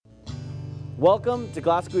Welcome to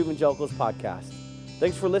Glasgow Evangelicals Podcast.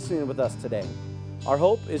 Thanks for listening with us today. Our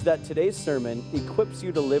hope is that today's sermon equips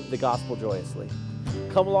you to live the gospel joyously.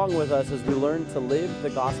 Come along with us as we learn to live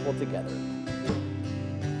the gospel together.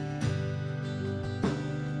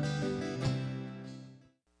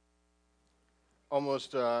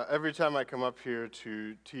 Almost every time I come up here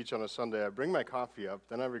to teach on a Sunday, I bring my coffee up,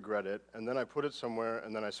 then I regret it, and then I put it somewhere,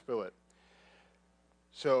 and then I spill it.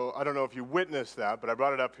 So I don't know if you witnessed that, but I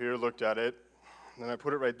brought it up here, looked at it, and then I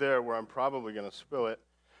put it right there where I'm probably going to spill it.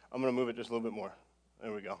 I'm going to move it just a little bit more.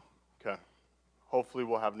 There we go. Okay. Hopefully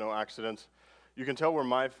we'll have no accidents. You can tell where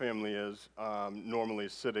my family is normally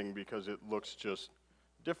sitting because it looks just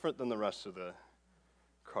different than the rest of the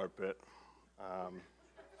carpet.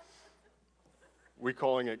 We're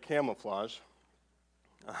calling it camouflage.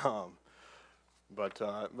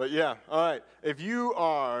 But yeah, all right. If you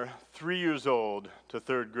are 3 years old to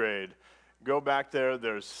third grade, go back there.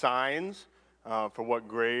 There's signs for what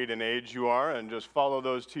grade and age you are, and just follow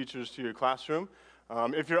those teachers to your classroom.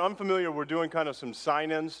 If you're unfamiliar, we're doing kind of some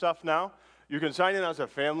sign-in stuff now. You can sign in as a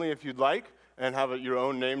family if you'd like and have your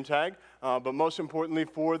own name tag. But most importantly,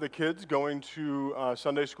 for the kids going to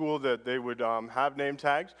Sunday school, that they would have name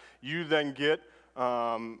tags. You then get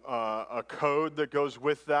a code that goes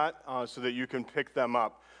with that so that you can pick them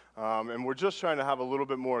up. And we're just trying to have a little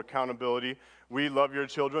bit more accountability. We love your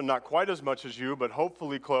children, not quite as much as you, but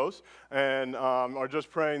hopefully close, and are just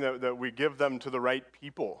praying that we give them to the right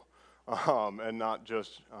people and not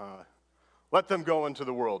just let them go into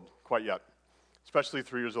the world quite yet, especially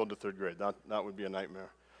 3 years old to third grade. That would be a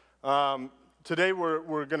nightmare. Today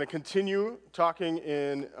we're going to continue talking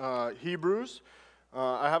in Hebrews.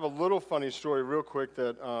 I have a little funny story real quick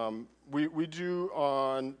that we do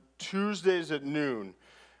on Tuesdays at noon.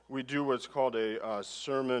 We do what's called a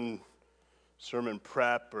sermon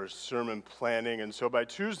prep or sermon planning. And so by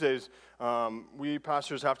Tuesdays, we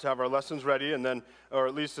pastors have to have our lessons ready, and then, or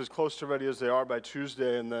at least as close to ready as they are by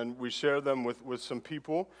Tuesday, and then we share them with some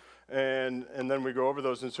people, and then we go over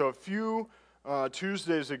those. And so a few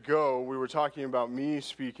Tuesdays ago, we were talking about me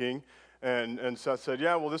speaking, and Seth said,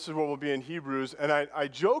 yeah, well, this is what will be in Hebrews. And I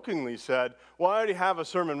jokingly said, well, I already have a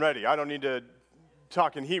sermon ready. I don't need to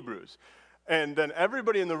talk in Hebrews. And then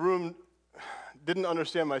everybody in the room didn't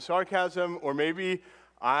understand my sarcasm, or maybe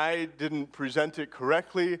I didn't present it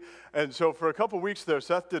correctly. And so for a couple weeks there,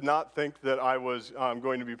 Seth did not think that I was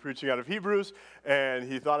going to be preaching out of Hebrews,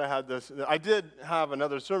 and he thought I had this. I did have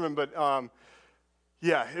another sermon, but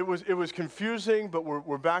yeah, it was confusing, but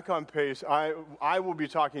we're back on pace. I will be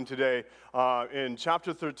talking today in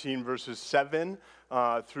chapter 13, verses 7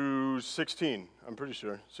 through 16. I'm pretty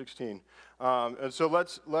sure 16. And so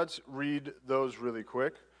let's read those really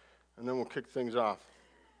quick, and then we'll kick things off.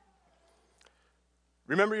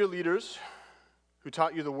 Remember your leaders who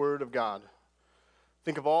taught you the word of God.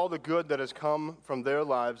 Think of all the good that has come from their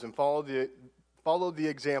lives and follow the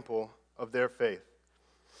example of their faith.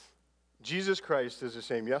 Jesus Christ is the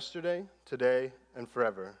same yesterday, today, and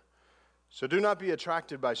forever. So do not be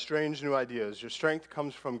attracted by strange new ideas. Your strength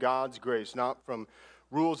comes from God's grace, not from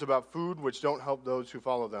rules about food which don't help those who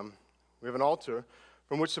follow them. We have an altar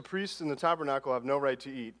from which the priests in the tabernacle have no right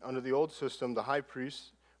to eat. Under the old system, the high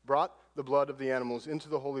priest brought the blood of the animals into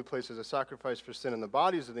the holy place as a sacrifice for sin, and the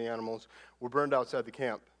bodies of the animals were burned outside the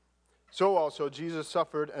camp. So also Jesus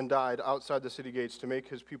suffered and died outside the city gates to make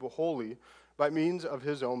his people holy by means of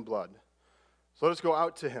his own blood. So let us go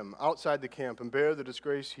out to him, outside the camp, and bear the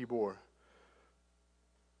disgrace he bore.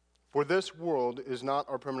 For this world is not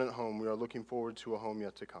our permanent home. We are looking forward to a home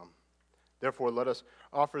yet to come. Therefore, let us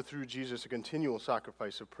offer through Jesus a continual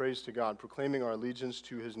sacrifice of praise to God, proclaiming our allegiance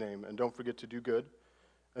to his name. And don't forget to do good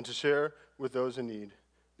and to share with those in need.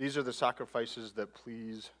 These are the sacrifices that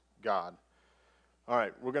please God. All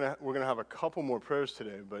right, we're gonna have a couple more prayers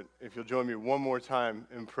today, but if you'll join me one more time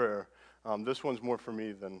in prayer, this one's more for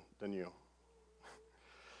me than you.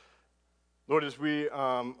 Lord, as we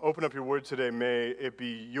open up your word today, may it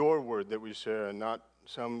be your word that we share and not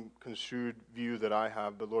some construed view that I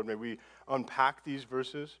have. But Lord, may we unpack these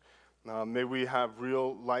verses. May we have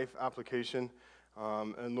real life application.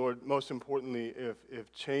 And Lord, most importantly,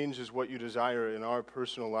 if change is what you desire in our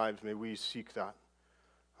personal lives, may we seek that.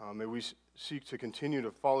 May we seek to continue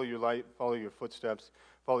to follow your light, follow your footsteps,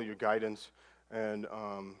 follow your guidance, and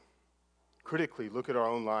critically look at our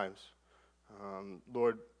own lives.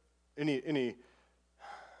 Lord, any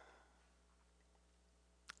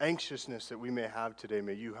anxiousness that we may have today,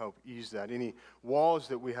 may you help ease that. Any walls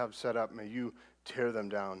that we have set up, may you tear them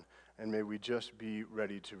down, and may we just be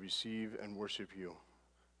ready to receive and worship you.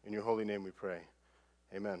 In your holy name we pray.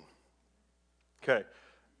 Amen. Okay.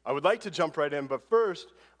 I would like to jump right in, but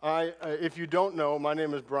first, if you don't know, my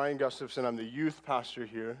name is Brian Gustafson. I'm the youth pastor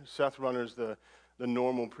here. Seth Runner's the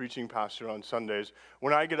normal preaching pastor on Sundays.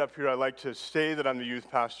 When I get up here, I like to say that I'm the youth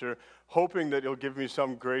pastor, hoping that you'll give me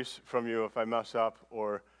some grace from you if I mess up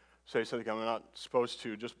or say something I'm not supposed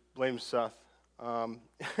to. Just blame Seth.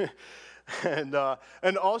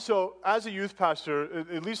 And also, as a youth pastor,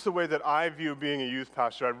 at least the way that I view being a youth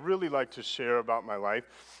pastor, I really like to share about my life.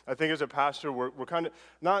 I think as a pastor, we're kind of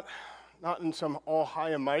not in some all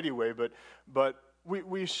high and mighty way, but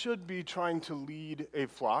we should be trying to lead a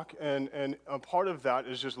flock, and a part of that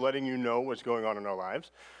is just letting you know what's going on in our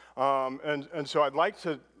lives. And so I'd like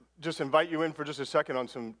to just invite you in for just a second on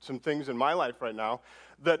some things in my life right now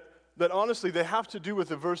that honestly they have to do with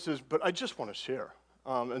the verses, but I just want to share.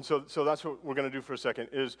 And so that's what we're going to do for a second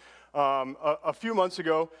is a few months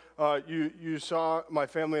ago, you saw my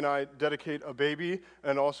family and I dedicate a baby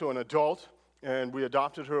and also an adult, and we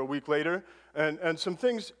adopted her a week later. And some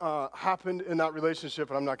things happened in that relationship,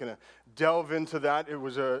 and I'm not going to delve into that. It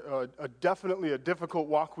was definitely a difficult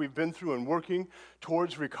walk we've been through in working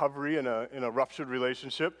towards recovery in a ruptured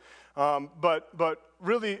relationship. But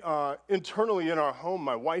really, internally in our home,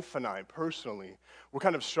 my wife and I personally, we're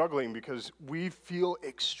kind of struggling because we feel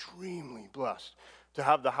extremely blessed to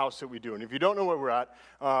have the house that we do. And if you don't know where we're at,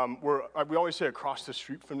 we always say across the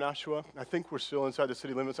street from Nashua. I think we're still inside the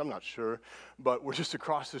city limits. I'm not sure. But we're just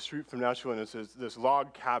across the street from Nashua, and it's this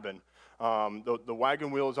log cabin. The wagon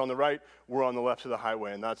wheel is on the right. We're on the left of the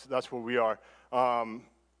highway, and that's where we are.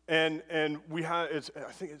 And we have,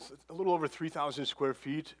 I think it's a little over 3,000 square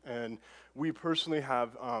feet, and we personally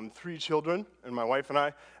have 3 children, and my wife and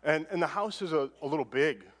I, and the house is a little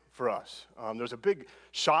big for us. There's a big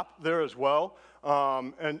shop there as well,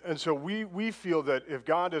 and so we feel that if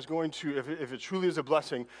God is going to, if it truly is a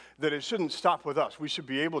blessing, that it shouldn't stop with us. We should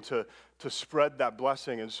be able to spread that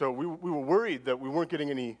blessing, and so we were worried that we weren't getting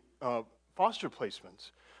any foster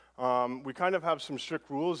placements. We kind of have some strict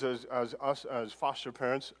rules as foster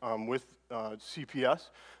parents with CPS,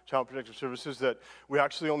 Child Protective Services, that we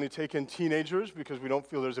actually only take in teenagers because we don't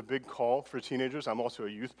feel there's a big call for teenagers. I'm also a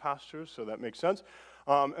youth pastor, so that makes sense.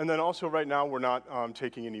 And then also right now we're not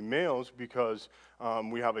taking any males because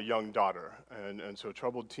we have a young daughter. And so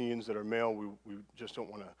troubled teens that are male, we just don't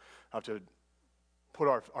want to have to put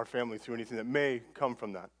our family through anything that may come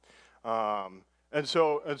from that. And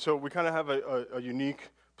so we kind of have a unique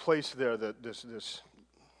place there that this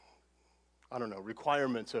I don't know,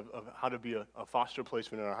 requirements of how to be a foster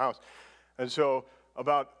placement in our house. And so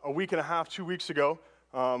about a week and a half, 2 weeks ago,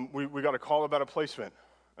 we got a call about a placement.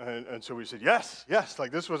 And so we said, yes,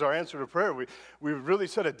 like this was our answer to prayer. We really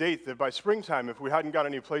set a date that by springtime, if we hadn't got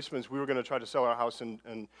any placements, we were going to try to sell our house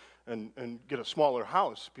and get a smaller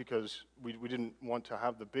house because we didn't want to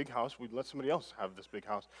have the big house. We'd let somebody else have this big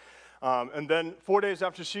house. And then 4 days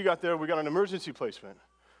after she got there, we got an emergency placement.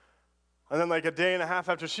 And then like a day and a half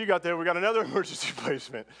after she got there, we got another emergency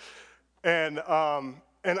placement. And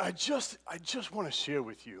I just want to share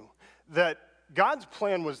with you that God's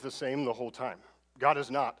plan was the same the whole time. God is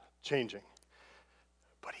not changing.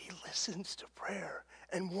 But he listens to prayer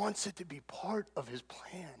and wants it to be part of his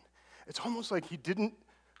plan. It's almost like he didn't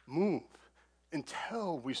move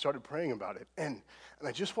until we started praying about it. And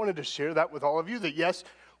I just wanted to share that with all of you, that yes,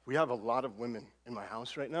 we have a lot of women in my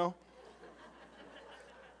house right now.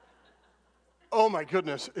 Oh my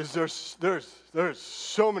goodness, there's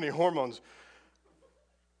so many hormones.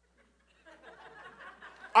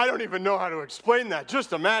 I don't even know how to explain that.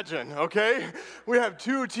 Just imagine, okay? We have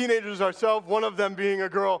 2 teenagers ourselves, one of them being a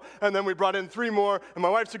girl, and then we brought in 3 more, and my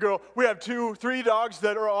wife's a girl. We have 3 dogs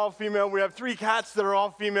that are all female. We have 3 cats that are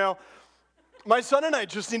all female. My son and I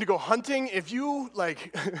just need to go hunting. If you,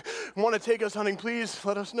 want to take us hunting, please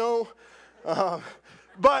let us know.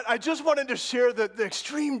 But I just wanted to share the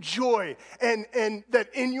extreme joy and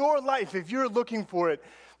that in your life, if you're looking for it,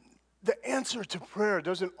 the answer to prayer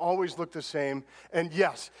doesn't always look the same. And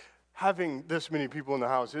yes, having this many people in the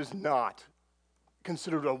house is not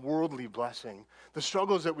considered a worldly blessing. The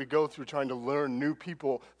struggles that we go through trying to learn new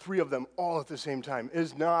people, 3 of them all at the same time,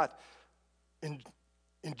 is not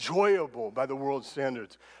enjoyable by the world's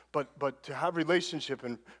standards. But to have relationship,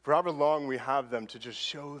 and for however long we have them, to just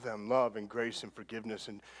show them love and grace and forgiveness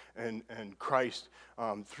and Christ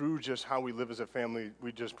through just how we live as a family,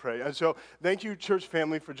 we just pray. And so thank you, church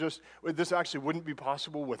family, for this actually wouldn't be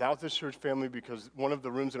possible without this church family, because one of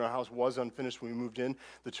the rooms in our house was unfinished when we moved in.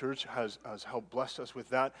 The church has helped bless us with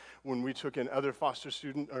that. When we took in other foster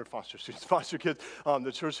kids,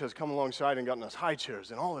 the church has come alongside and gotten us high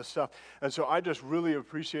chairs and all this stuff. And so I just really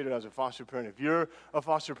appreciate it as a foster parent. If you're a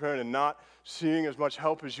foster parent, prayer and not seeing as much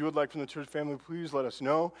help as you would like from the church family, please let us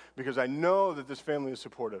know, because I know that this family is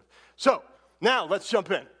supportive. So now let's jump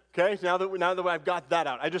in. Okay, now that I've got that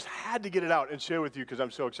out, I just had to get it out and share with you because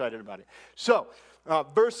I'm so excited about it. So,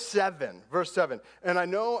 verse 7, and I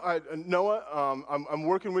know, Noah, I'm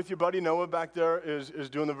working with you, buddy. Noah back there is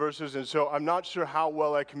doing the verses, and so I'm not sure how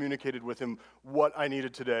well I communicated with him what I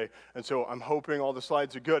needed today, and so I'm hoping all the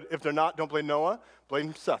slides are good. If they're not, don't blame Noah,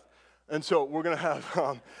 blame Seth. And so we're going to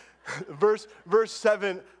have verse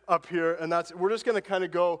 7 up here, and we're just going to kind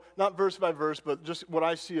of go, not verse by verse, but just what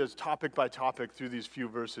I see as topic by topic through these few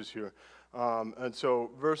verses here. And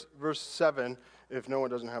so verse 7, if no one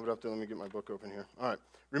doesn't have it up there, let me get my book open here. All right.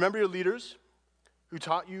 Remember your leaders who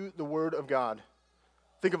taught you the word of God.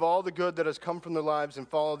 Think of all the good that has come from their lives and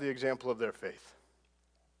follow the example of their faith.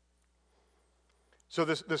 So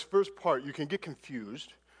this first part, you can get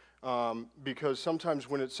confused. Because sometimes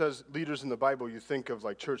when it says leaders in the Bible, you think of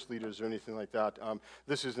like church leaders or anything like that.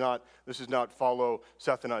 This is not follow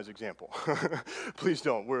Seth and I's example. Please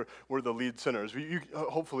don't. We're the lead sinners.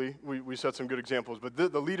 Hopefully we set some good examples. But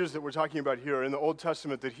the leaders that we're talking about here are in the Old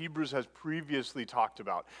Testament that Hebrews has previously talked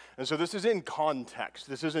about. And so this is in context.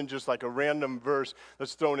 This isn't just like a random verse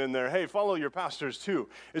that's thrown in there. Hey, follow your pastors too.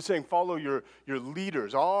 It's saying follow your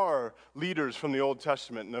leaders, our leaders from the Old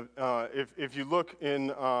Testament. And if you look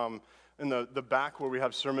in the back where we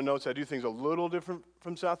have sermon notes, I do things a little different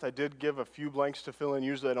from Seth. I did give a few blanks to fill in.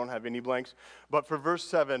 Usually I don't have any blanks. But for verse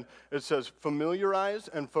 7, it says, familiarize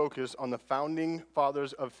and focus on the founding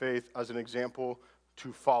fathers of faith as an example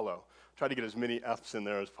to follow. Try to get as many F's in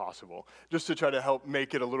there as possible, just to try to help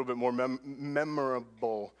make it a little bit more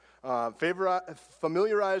memorable.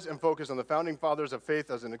 Familiarize and focus on the founding fathers of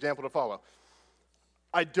faith as an example to follow.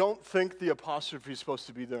 I don't think the apostrophe is supposed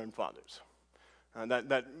to be there in fathers. And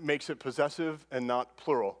that makes it possessive and not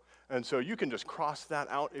plural. And so you can just cross that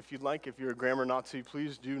out if you'd like. If you're a grammar Nazi,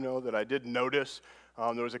 please do know that I did notice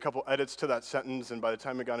there was a couple edits to that sentence, and by the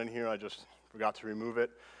time it got in here, I just forgot to remove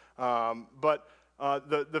it. But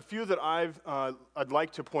the few that I'd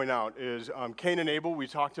like to point out is Cain and Abel. We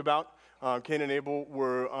talked about Cain and Abel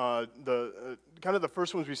were kind of the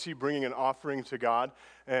first ones we see bringing an offering to God,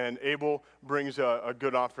 and Abel brings a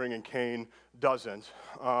good offering, and Cain doesn't.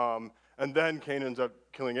 And then Cain ends up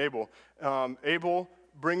killing Abel. Abel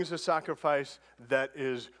brings a sacrifice that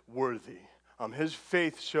is worthy. His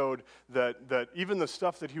faith showed that even the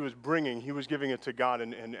stuff that he was bringing, he was giving it to God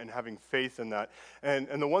and having faith in that.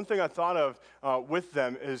 And the one thing I thought of with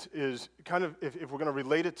them is kind of, if we're going to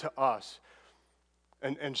relate it to us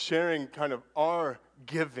and sharing kind of our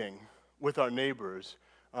giving with our neighbors,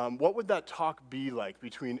 what would that talk be like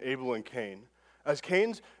between Abel and Cain? As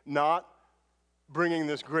Cain's not bringing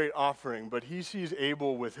this great offering, but he sees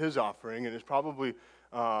Abel with his offering, and it's probably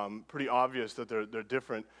pretty obvious that they're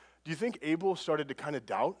different. Do you think Abel started to kind of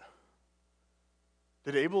doubt?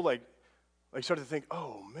 Did Abel like start to think,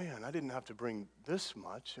 oh man, I didn't have to bring this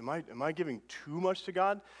much. Am I giving too much to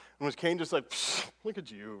God? And was Cain just like, look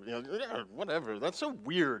at you, yeah, whatever, that's so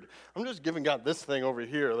weird. I'm just giving God this thing over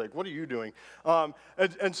here. Like, what are you doing?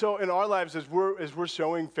 And so in our lives, as we're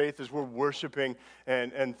showing faith, as we're worshiping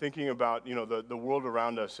and thinking about the world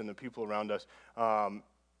around us and the people around us,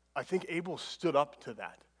 I think Abel stood up to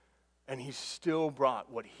that, and he still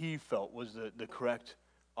brought what he felt was the correct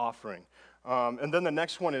offering. And then the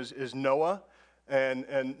next one is Noah,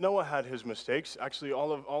 and Noah had his mistakes. Actually,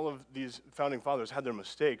 all of these founding fathers had their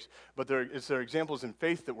mistakes, but it's their examples in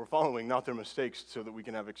faith that we're following, not their mistakes, so that we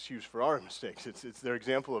can have excuse for our mistakes. It's their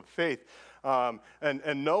example of faith.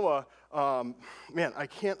 And Noah, man, I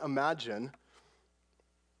can't imagine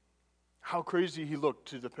how crazy he looked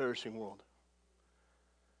to the perishing world.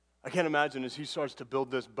 I can't imagine as he starts to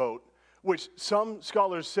build this boat, which some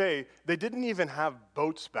scholars say they didn't even have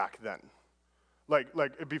boats back then.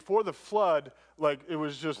 Like before the flood, like it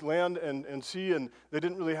was just land and sea, and they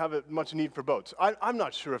didn't really have much need for boats. I'm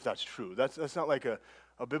not sure if that's true. That's not like a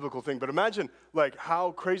biblical thing. But imagine like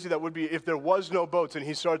how crazy that would be if there was no boats and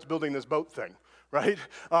he starts building this boat thing, right?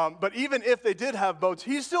 But even if they did have boats,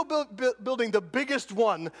 he's still building the biggest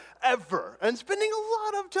one ever and spending a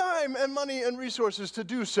lot of time and money and resources to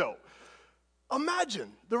do so.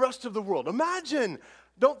 Imagine the rest of the world. Imagine.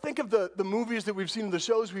 Don't think of the movies that we've seen, the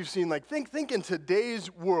shows we've seen. Like think in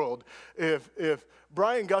today's world, if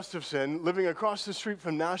Brian Gustafson, living across the street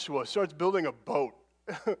from Nashua, starts building a boat,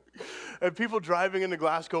 and people driving into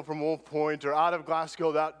Glasgow from Wolf Point or out of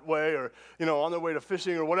Glasgow that way, or on their way to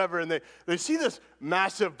fishing or whatever, and they see this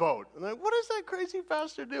massive boat, and they're like, what is that crazy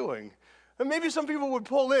pastor doing? And maybe some people would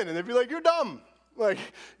pull in, and they'd be like, you're dumb. Like,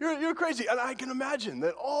 you're crazy. And I can imagine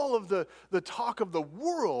that all of the talk of the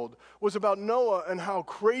world was about Noah and how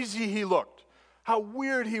crazy he looked, how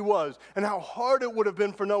weird he was, and how hard it would have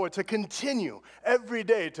been for Noah to continue every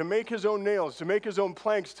day to make his own nails, to make his own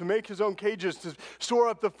planks, to make his own cages, to store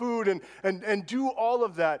up the food and do all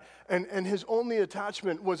of that. And his only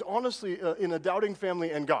attachment was honestly in a doubting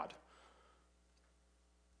family and God.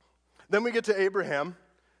 Then we get to Abraham.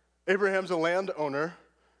 Abraham's a landowner.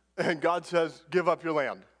 And God says, give up your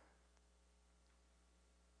land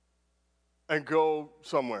and go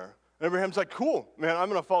somewhere. And Abraham's like, cool, man, I'm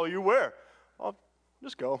going to follow you where? I'll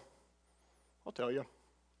just go. I'll tell you.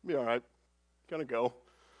 Be all right. Gonna go.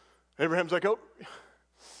 Abraham's like, oh,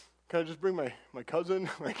 can I just bring my cousin?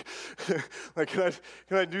 Like, can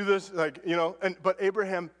I do this? But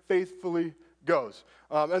Abraham faithfully goes.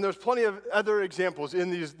 And there's plenty of other examples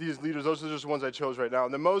in these leaders. Those are just the ones I chose right now.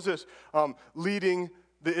 And then Moses leading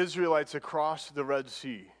the Israelites across the Red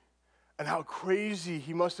Sea, and how crazy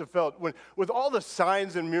he must have felt with all the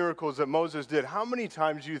signs and miracles that Moses did. How many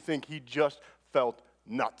times do you think he just felt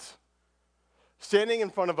nuts? Standing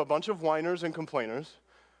in front of a bunch of whiners and complainers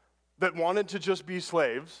that wanted to just be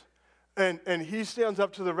slaves, and he stands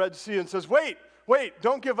up to the Red Sea and says, wait,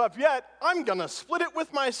 don't give up yet. I'm going to split it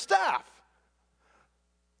with my staff.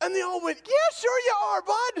 And they all went, yeah, sure you are,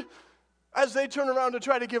 bud. As they turn around to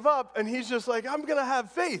try to give up, and he's just like, I'm going to have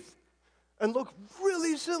faith and look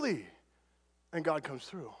really silly. And God comes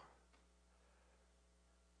through.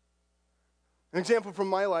 An example from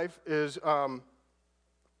my life is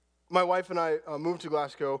my wife and I moved to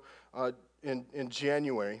Glasgow in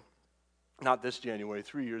January. Not this January,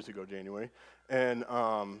 3 years ago January. And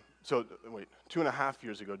 2.5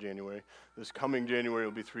 years ago January. This coming January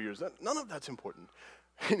will be 3 years. None of that's important.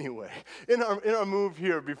 Anyway, in our move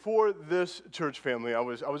here, before this church family, I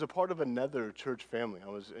was a part of another church family. I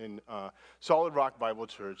was in Solid Rock Bible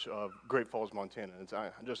Church of Great Falls, Montana. It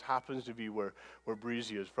just happens to be where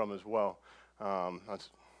Breezy is from as well.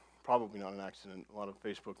 That's probably not an accident. A lot of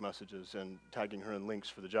Facebook messages and tagging her in links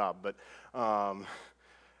for the job. But I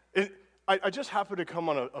just happened to come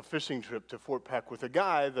on a fishing trip to Fort Peck with a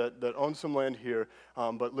guy that owns some land here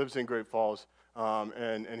but lives in Great Falls.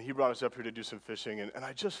 And he brought us up here to do some fishing, and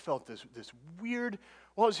I just felt this weird,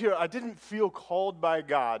 while I was here, I didn't feel called by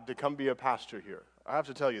God to come be a pastor here. I have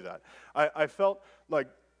to tell you that. I felt like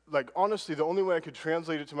honestly, the only way I could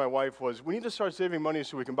translate it to my wife was, we need to start saving money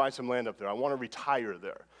so we can buy some land up there. I want to retire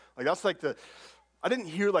there. I didn't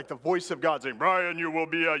hear the voice of God saying, Brian, you will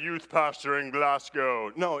be a youth pastor in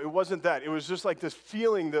Glasgow. No, it wasn't that. It was just this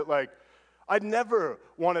feeling that I'd never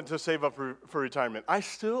wanted to save up for retirement. I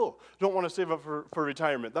still don't want to save up for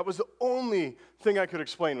retirement. That was the only thing I could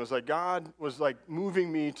explain, was God was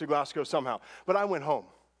moving me to Glasgow somehow. But I went home,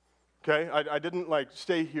 okay? I didn't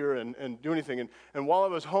stay here and do anything. And while I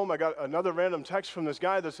was home, I got another random text from this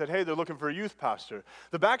guy that said, hey, they're looking for a youth pastor.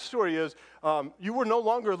 The backstory is, you were no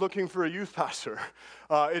longer looking for a youth pastor.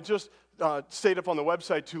 It just stayed up on the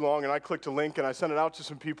website too long, and I clicked a link and I sent it out to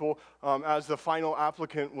some people as the final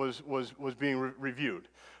applicant was being reviewed.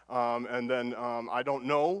 And then I don't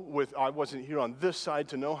know, I wasn't here on this side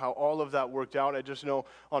to know how all of that worked out. I just know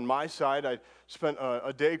on my side, I spent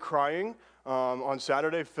a day crying on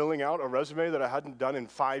Saturday, filling out a resume that I hadn't done in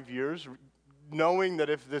 5 years, knowing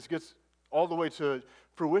that if this gets all the way to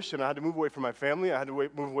fruition, I had to move away from my family. I had to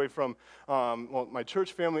move away from my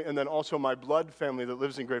church family, and then also my blood family that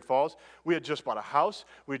lives in Great Falls. We had just bought a house.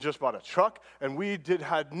 We had just bought a truck, and we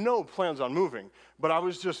had no plans on moving. But I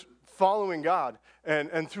was just following God,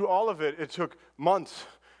 and through all of it, it took months.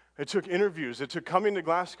 It took interviews. It took coming to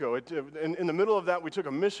Glasgow. In the middle of that, we took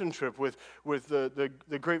a mission trip with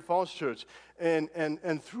the Great Falls Church,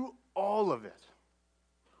 and through all of it,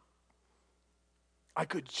 I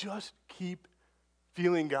could just keep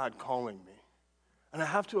feeling God calling me. And I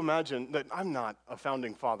have to imagine that I'm not a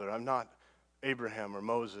founding father. I'm not Abraham or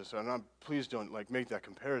Moses. Please don't make that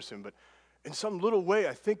comparison. But in some little way,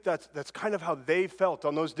 I think that's kind of how they felt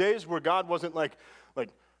on those days where God wasn't like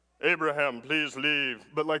Abraham, please leave.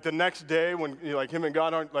 But the next day when him and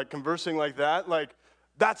God aren't conversing like that,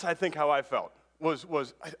 that's I think how I felt. I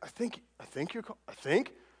think you're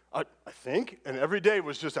I think, and every day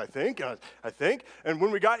was just I think. And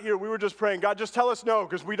when we got here, we were just praying, God, just tell us no,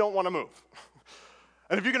 because we don't want to move.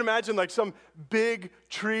 And if you can imagine some big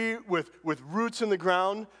tree with roots in the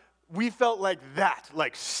ground, we felt like that,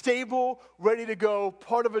 stable, ready to go,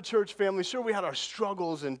 part of a church family. Sure, we had our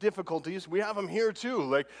struggles and difficulties. We have them here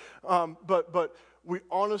too. But we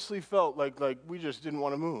honestly felt like we just didn't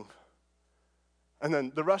want to move. And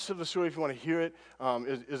then the rest of the story, if you want to hear it,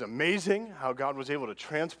 is amazing, how God was able to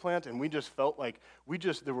transplant, and we just felt like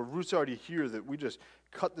there were roots already here that we just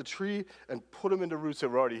cut the tree and put them into roots that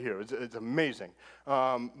were already here. It's amazing.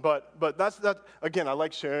 But that's again, I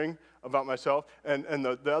like sharing about myself. And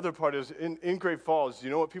the other part is, in Great Falls, do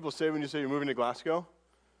you know what people say when you say you're moving to Glasgow?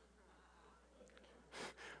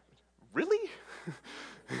 Really?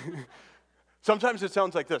 Sometimes it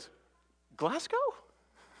sounds like this. Glasgow?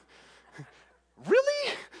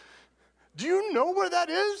 Really? Do you know where that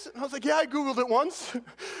is? And I was like, yeah, I Googled it once.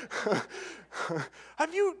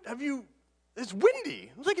 Have you, it's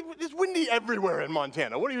windy. I was like, it's windy everywhere in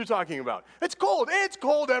Montana. What are you talking about? It's cold. It's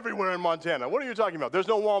cold everywhere in Montana. What are you talking about? There's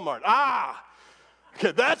no Walmart.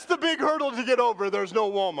 Okay, that's the big hurdle to get over. There's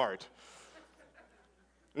no Walmart.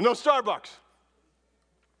 No Starbucks.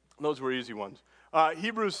 Those were easy ones.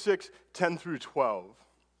 Hebrews 6:10 through 12.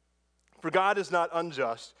 For God is not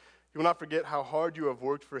unjust. He will not forget how hard you have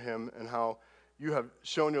worked for him and how you have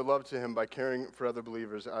shown your love to him by caring for other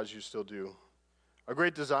believers as you still do. Our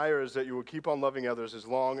great desire is that you will keep on loving others as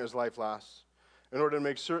long as life lasts, in order to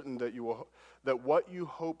make certain that what you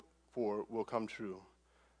hope for will come true.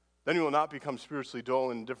 Then you will not become spiritually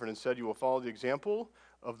dull and indifferent. Instead, you will follow the example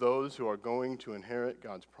of those who are going to inherit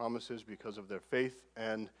God's promises because of their faith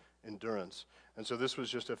and endurance. And so this was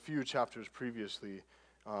just a few chapters previously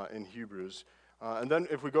in Hebrews. And then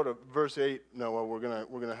if we go to verse 8, Noah, we're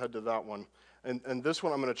gonna head to that one. And this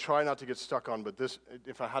one I'm going to try not to get stuck on, but this,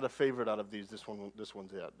 if I had a favorite out of these, this one's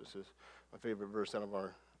it. This is my favorite verse out of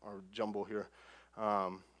our jumble here.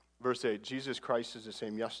 Verse 8, Jesus Christ is the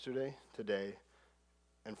same yesterday, today,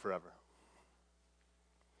 and forever.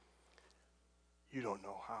 You don't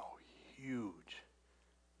know how huge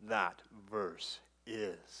that verse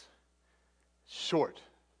is. Short,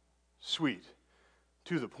 sweet,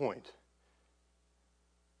 to the point.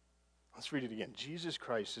 Let's read it again. Jesus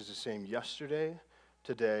Christ is the same yesterday,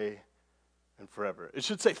 today, and forever. It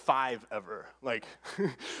should say five ever. Like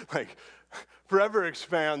forever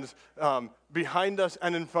expands behind us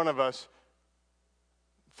and in front of us.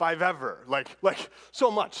 Five ever. Like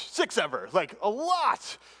so much. Six ever. Like a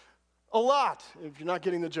lot. A lot. If you're not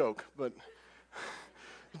getting the joke, but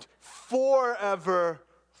forever,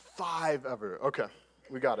 five ever. Okay,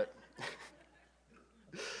 we got it.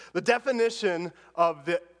 The definition of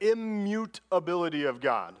the immutability of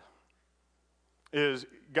God is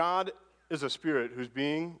God is a spirit whose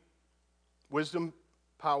being, wisdom,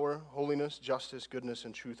 power, holiness, justice, goodness,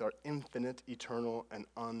 and truth are infinite, eternal, and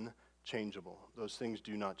unchangeable. Those things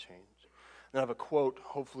do not change. And I have a quote,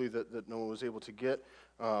 hopefully, that Noah was able to get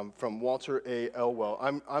from Walter A. Elwell.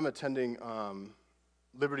 I'm attending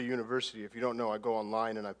Liberty University. If you don't know, I go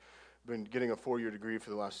online, and I've been getting a 4-year degree for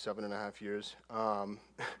the last 7.5 years.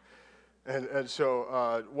 And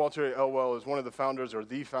so Walter A. Elwell is one of the founders, or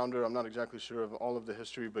the founder, I'm not exactly sure of all of the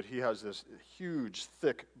history, but he has this huge,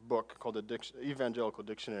 thick book called the Evangelical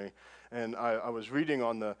Dictionary. And I was reading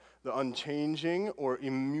on the unchanging or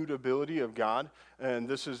immutability of God, and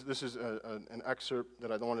this is an excerpt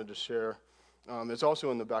that I wanted to share. It's also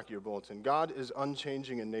in the back of your bulletin. God is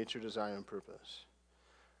unchanging in nature, desire, and purpose.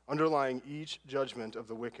 Underlying each judgment of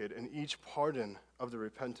the wicked and each pardon of the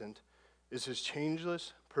repentant is his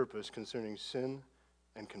changeless purpose concerning sin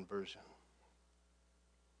and conversion.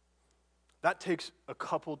 That takes a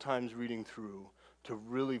couple times reading through to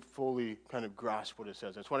really fully kind of grasp what it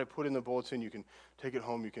says. That's what I put in the bulletin. You can take it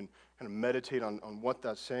home. You can kind of meditate on what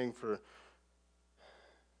that's saying for.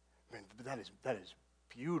 Man, that is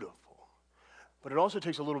beautiful. But it also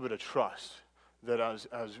takes a little bit of trust that as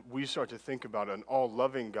we start to think about an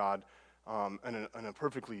all-loving God and a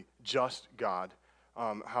perfectly just God,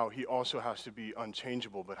 how he also has to be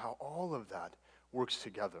unchangeable, but how all of that works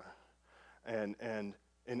together. And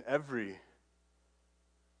in every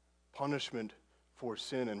punishment for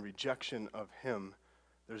sin and rejection of him,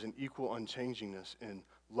 there's an equal unchangingness in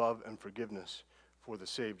love and forgiveness for the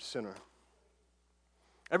saved sinner.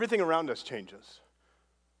 Everything around us changes.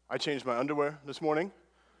 I changed my underwear this morning.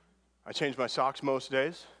 I changed my socks most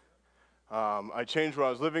days. I changed where I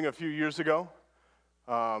was living a few years ago.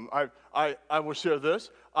 I will share this.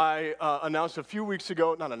 I announced a few weeks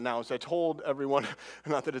ago, I told everyone,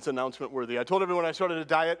 not that it's announcement worthy, I told everyone I started a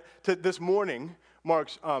diet. This morning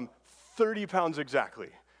marks 30 pounds exactly.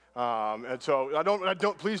 And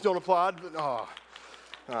so please don't applaud.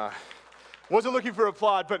 Wasn't looking for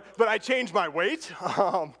applaud, but I changed my weight.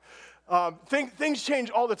 Things change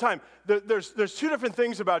all the time. There's two different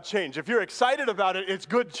things about change. If you're excited about it, it's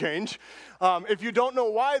good change. If you don't know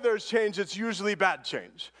why there's change, it's usually bad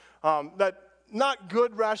change. That not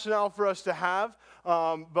good rationale for us to have,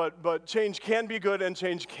 but change can be good and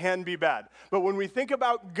change can be bad. But when we think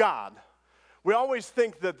about God, we always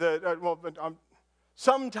think that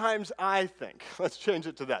sometimes I think, let's change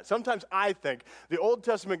it to that. Sometimes I think the Old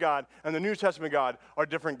Testament God and the New Testament God are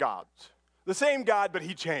different gods. The same God, but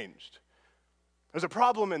he changed. There's a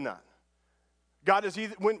problem in that. God is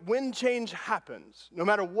either, when change happens, no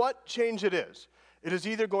matter what change it is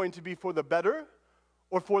either going to be for the better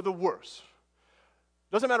or for the worse.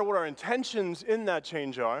 Doesn't matter what our intentions in that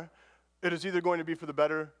change are, it is either going to be for the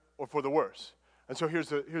better or for the worse. And so here's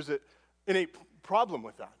the innate problem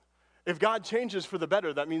with that. If God changes for the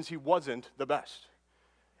better, that means he wasn't the best.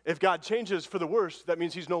 If God changes for the worse, that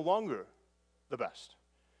means he's no longer the best,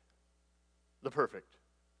 the perfect,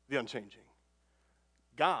 the unchanging.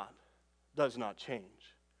 God does not change.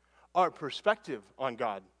 Our perspective on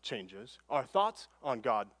God changes. Our thoughts on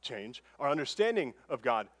God change. Our understanding of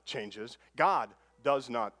God changes. God does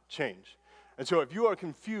not change. And so if you are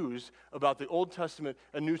confused about the Old Testament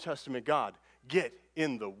and New Testament God, get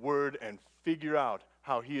in the Word and figure out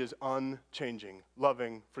how he is unchanging,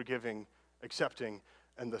 loving, forgiving, accepting,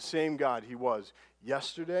 and the same God he was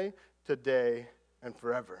yesterday, today, and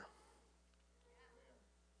forever.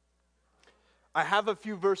 I have a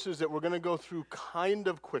few verses that we're going to go through kind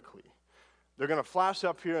of quickly. They're going to flash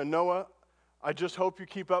up here, and Noah, I just hope you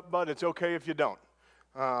keep up, bud. It's okay if you don't.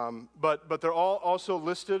 But they're all also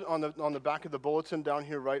listed on the back of the bulletin down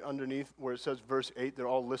here right underneath where it says verse 8. They're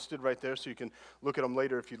all listed right there, so you can look at them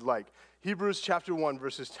later if you'd like. Hebrews chapter 1,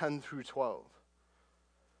 verses 10 through 12.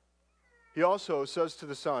 He also says to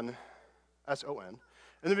the Son, S-O-N,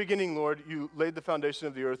 in the beginning, Lord, you laid the foundation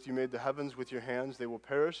of the earth. You made the heavens with your hands. They will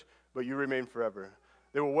perish, but you remain forever.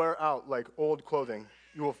 They will wear out like old clothing.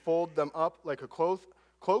 You will fold them up like a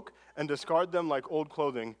cloak and discard them like old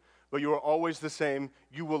clothing, but you are always the same.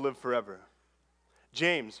 You will live forever.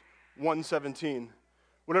 James 1:17.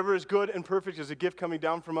 Whatever is good and perfect is a gift coming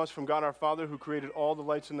down from us, from God our Father, who created all the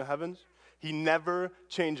lights in the heavens. He never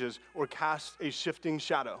changes or casts a shifting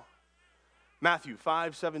shadow. Matthew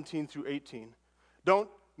 5:17 through 18. Don't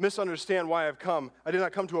misunderstand why I've come. I did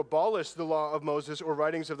not come to abolish the law of Moses or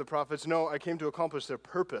writings of the prophets. No, I came to accomplish their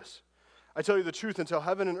purpose. I tell you the truth, until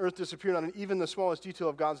heaven and earth disappear, not even the smallest detail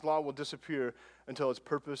of God's law will disappear until its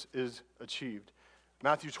purpose is achieved.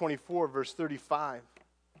 Matthew 24, verse 35.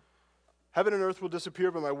 Heaven and earth will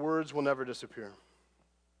disappear, but my words will never disappear.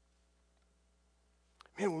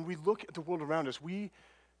 Man, when we look at the world around us, we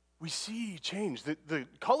see change. The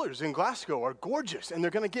colors in Glasgow are gorgeous, and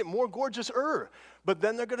they're going to get more gorgeous-er, but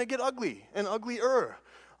then they're going to get ugly and uglier.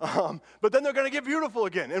 But then they're going to get beautiful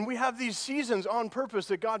again. And we have these seasons on purpose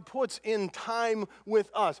that God puts in time with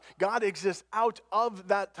us. God exists out of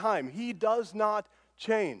that time. He does not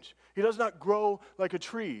change. He does not grow like a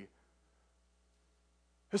tree.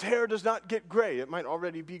 His hair does not get gray. It might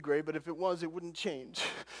already be gray, but if it was, it wouldn't change.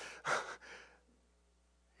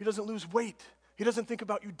 He doesn't lose weight. He doesn't think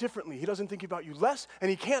about you differently. He doesn't think about you less, and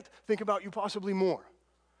he can't think about you possibly more.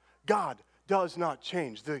 God does not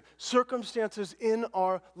change. The circumstances in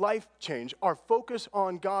our life change. Our focus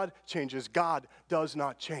on God changes. God does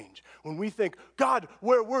not change. When we think, God,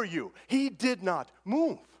 where were you? He did not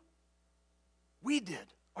move. We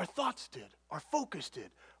did. Our thoughts did. Our focus did.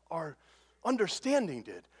 Our understanding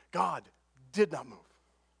did. God did not move.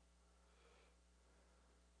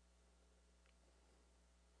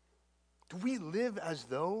 Do we live as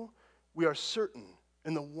though we are certain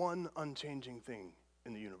in the one unchanging thing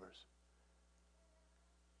in the universe?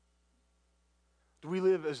 Do we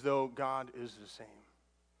live as though God is the same?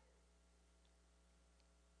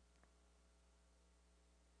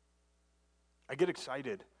 I get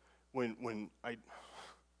excited when I'm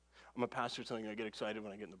a pastor telling you I get excited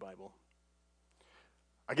when I get in the Bible.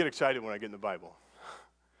 I get excited when I get in the Bible.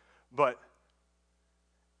 But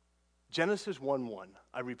Genesis 1:1,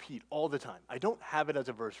 I repeat all the time. I don't have it as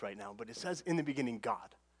a verse right now, but it says in the beginning,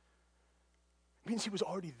 God. It means he was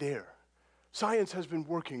already there. Science has been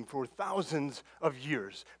working for thousands of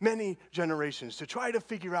years, many generations, to try to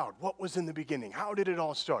figure out what was in the beginning. How did it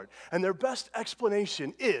all start? And their best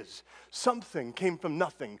explanation is something came from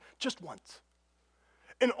nothing just once.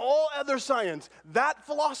 In all other science, that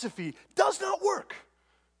philosophy does not work.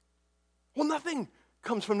 Well, nothing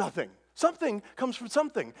comes from nothing. Something comes from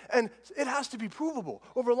something, and it has to be provable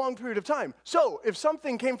over a long period of time. So, if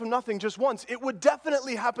something came from nothing just once, it would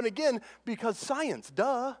definitely happen again because science,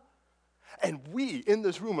 duh. And we in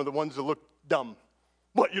this room are the ones that look dumb.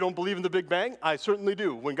 What, you don't believe in the Big Bang? I certainly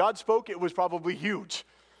do. When God spoke, it was probably huge.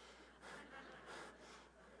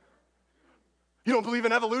 You don't believe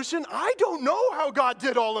in evolution? I don't know how God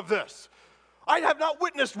did all of this. I have not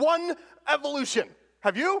witnessed one evolution.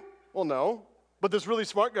 Have you? Well, no. But this really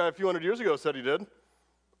smart guy a few hundred years ago said he did.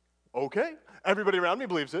 Okay. Everybody around me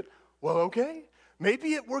believes it. Well, okay.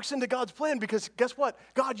 Maybe it works into God's plan because guess what?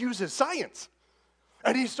 God uses science.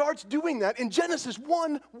 And he starts doing that in Genesis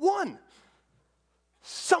 1:1.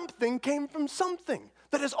 Something came from something.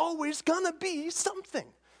 That is always gonna be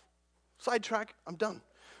something. Sidetrack, I'm done.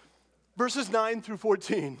 Verses 9 through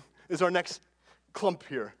 14 is our next clump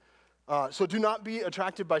here. So do not be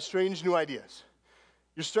attracted by strange new ideas.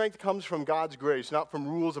 Your strength comes from God's grace, not from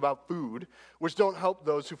rules about food, which don't help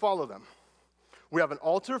those who follow them. We have an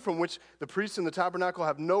altar from which the priests in the tabernacle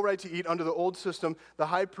have no right to eat. Under the old system, the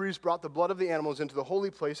high priest brought the blood of the animals into the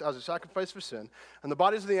holy place as a sacrifice for sin, and the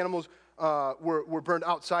bodies of the animals were burned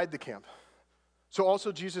outside the camp. So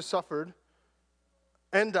also Jesus suffered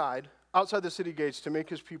and died outside the city gates to make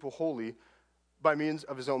his people holy by means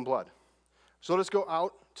of his own blood. So let us go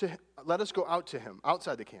out to him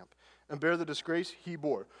outside the camp and bear the disgrace he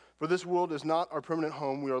bore. For this world is not our permanent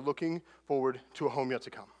home. We are looking forward to a home yet to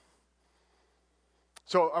come.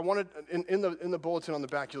 So I wanted, in the bulletin on the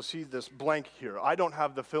back, you'll see this blank here. I don't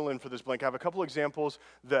have the fill-in for this blank. I have a couple examples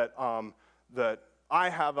that I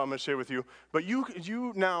have I'm going to share with you. But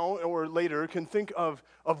you now or later can think of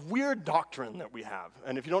weird doctrine that we have.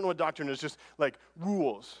 And if you don't know what doctrine is, just like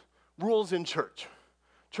rules in church.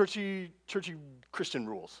 Churchy Christian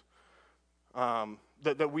rules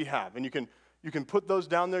that we have. And you can put those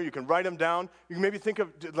down there. You can write them down. You can maybe think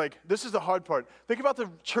of, like, this is the hard part. Think about the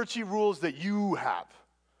churchy rules that you have.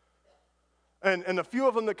 And a few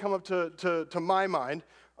of them that come up to my mind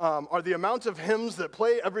are the amount of hymns that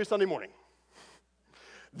play every Sunday morning.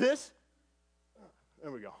 There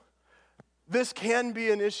we go. This can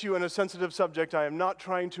be an issue and a sensitive subject. I am not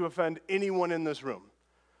trying to offend anyone in this room.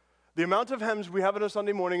 The amount of hymns we have on a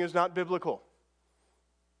Sunday morning is not biblical.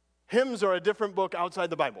 Hymns are a different book outside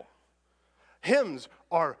the Bible. Hymns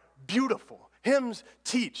are beautiful. Hymns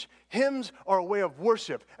teach. Hymns are a way of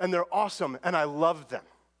worship, and they're awesome, and I love them.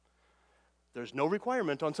 There's no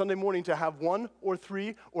requirement on Sunday morning to have 1 or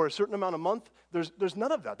 3 or a certain amount a month. There's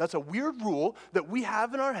none of that. That's a weird rule that we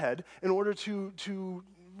have in our head in order to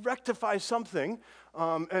rectify something.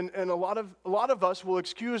 And a lot of us will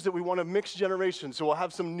excuse that we want to mix generations. So we'll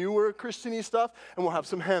have some newer Christian-y stuff, and we'll have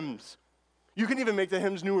some hymns. You can even make the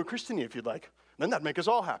hymns newer Christian-y if you'd like. Then that'd make us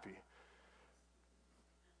all happy.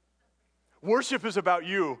 Worship is about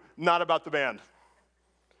you, not about the band.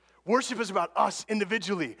 Worship is about us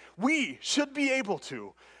individually. We should be able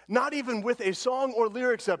to, not even with a song or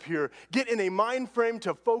lyrics up here, get in a mind frame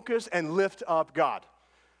to focus and lift up God.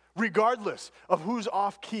 Regardless of who's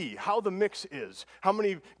off key, how the mix is, how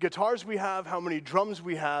many guitars we have, how many drums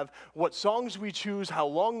we have, what songs we choose, how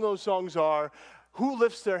long those songs are, who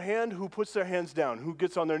lifts their hand, who puts their hands down, who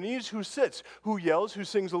gets on their knees, who sits, who yells, who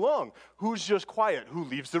sings along, who's just quiet, who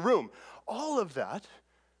leaves the room. All of that,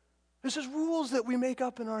 this is rules that we make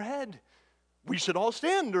up in our head. We should all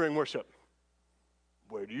stand during worship.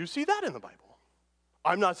 Where do you see that in the Bible?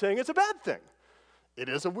 I'm not saying it's a bad thing. It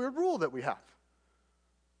is a weird rule that we have.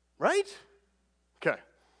 Right? Okay.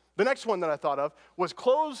 The next one that I thought of was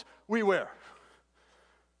clothes we wear.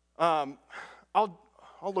 I'll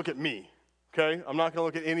look at me, okay? I'm not going to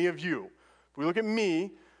look at any of you. If we look at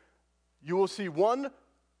me, you will see one,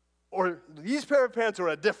 or these pair of pants are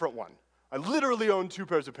a different one. I literally own 2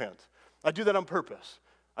 pairs of pants. I do that on purpose.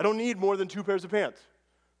 I don't need more than 2 pairs of pants.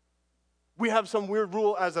 We have some weird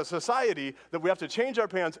rule as a society that we have to change our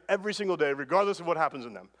pants every single day, regardless of what happens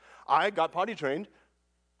in them. I got potty trained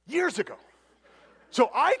years ago. So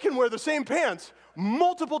I can wear the same pants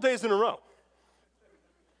multiple days in a row.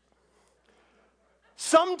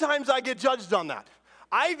 Sometimes I get judged on that.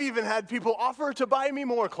 I've even had people offer to buy me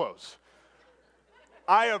more clothes.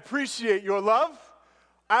 I appreciate your love.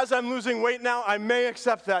 As I'm losing weight now, I may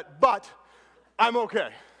accept that, but I'm okay.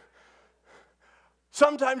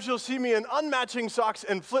 Sometimes you'll see me in unmatching socks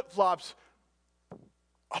and flip-flops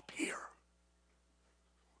up here.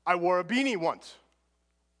 I wore a beanie once.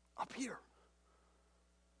 Up here.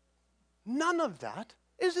 None of that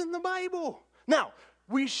is in the Bible. Now,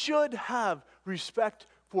 we should have respect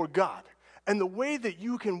for God. And the way that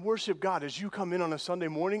you can worship God as you come in on a Sunday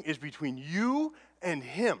morning is between you and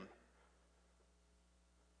Him.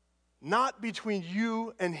 Not between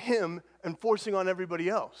you and Him and forcing on everybody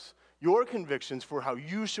else. Your convictions for how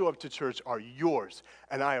you show up to church are yours,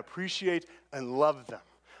 and I appreciate and love them.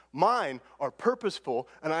 Mine are purposeful,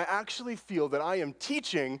 and I actually feel that I am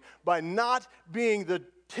teaching by not being the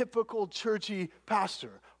typical churchy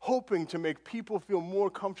pastor, hoping to make people feel more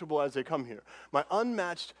comfortable as they come here. My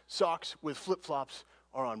unmatched socks with flip-flops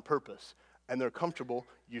are on purpose, and they're comfortable.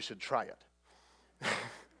 You should try it.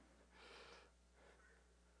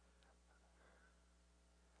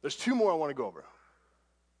 There's two more I want to go over.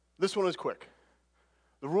 This one is quick.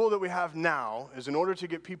 The rule that we have now is in order to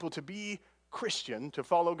get people to be Christian, to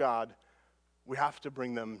follow God, we have to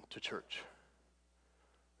bring them to church.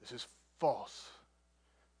 This is false.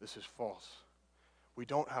 This is false. We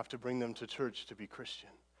don't have to bring them to church to be Christian.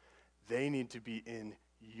 They need to be in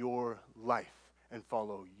your life and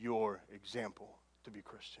follow your example to be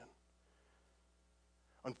Christian.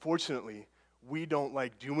 Unfortunately, we don't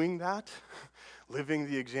like doing that, living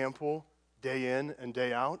the example day in and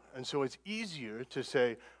day out. And so it's easier to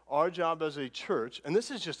say our job as a church, and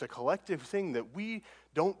this is just a collective thing that we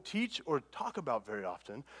don't teach or talk about very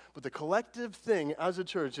often, but the collective thing as a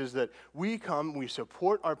church is that we come, we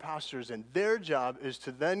support our pastors, and their job is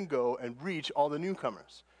to then go and reach all the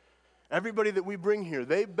newcomers. Everybody that we bring here,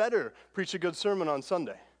 they better preach a good sermon on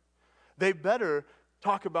Sunday. They better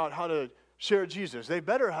talk about how to share Jesus. They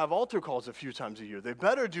better have altar calls a few times a year. They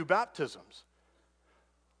better do baptisms.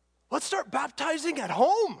 Let's start baptizing at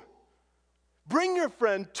home. Bring your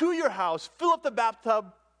friend to your house, fill up the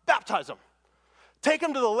bathtub, baptize them. Take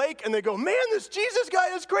them to the lake, and they go, man, this Jesus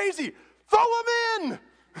guy is crazy. Throw him in.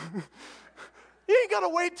 You ain't got to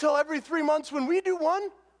wait till every 3 months when we do one.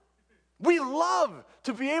 We love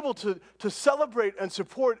to be able to celebrate and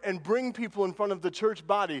support and bring people in front of the church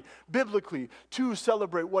body biblically to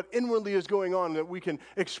celebrate what inwardly is going on that we can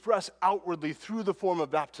express outwardly through the form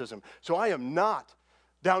of baptism. So I am not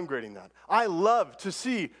downgrading that. I love to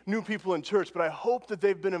see new people in church, but I hope that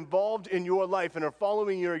they've been involved in your life and are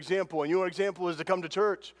following your example, and your example is to come to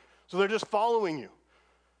church. So they're just following you.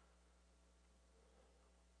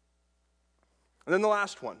 And then the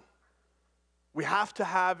last one. We have to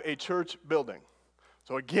have a church building.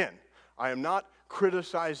 So again, I am not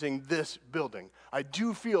criticizing this building. I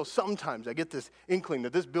do feel sometimes I get this inkling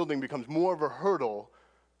that this building becomes more of a hurdle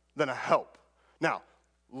than a help. Now,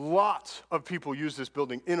 lots of people use this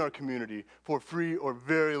building in our community for free or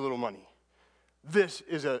very little money. This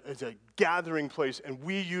is a gathering place, and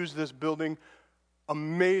we use this building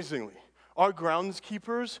amazingly. Our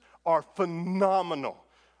groundskeepers are phenomenal.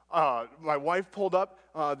 My wife pulled up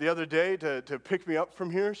the other day to pick me up from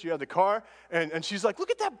here. She had the car, and she's like,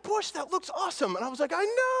 look at that bush, that looks awesome. And I was like, I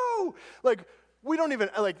know. Like, we don't even,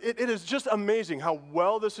 like, it is just amazing how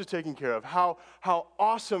well this is taken care of, how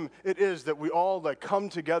awesome it is that we all, like, come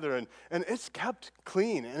together, and it's kept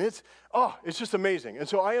clean, and it's just amazing. And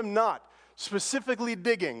so I am not specifically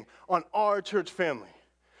digging on our church family,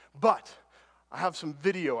 but I have some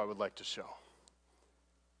video I would like to show.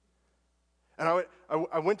 And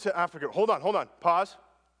I went to Africa. Hold on. Pause.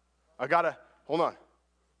 Hold on.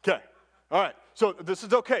 Okay. All right. So this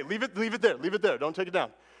is okay. Leave it there. Don't take it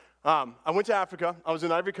down. I went to Africa. I was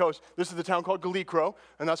in Ivory Coast. This is the town called Galikro,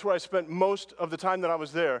 and that's where I spent most of the time that I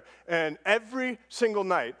was there. And every single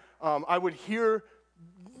night, I would hear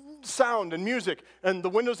sound and music, and the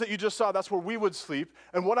windows that you just saw, that's where we would sleep.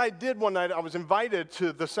 And what I did one night, I was invited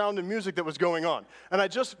to the sound and music that was going on. And I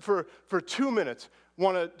just, for 2 minutes,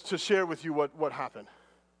 wanted to share with you what happened.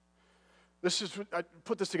 I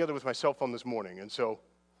put this together with my cell phone this morning, and so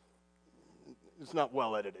it's not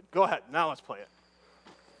well edited. Go ahead, now let's play it.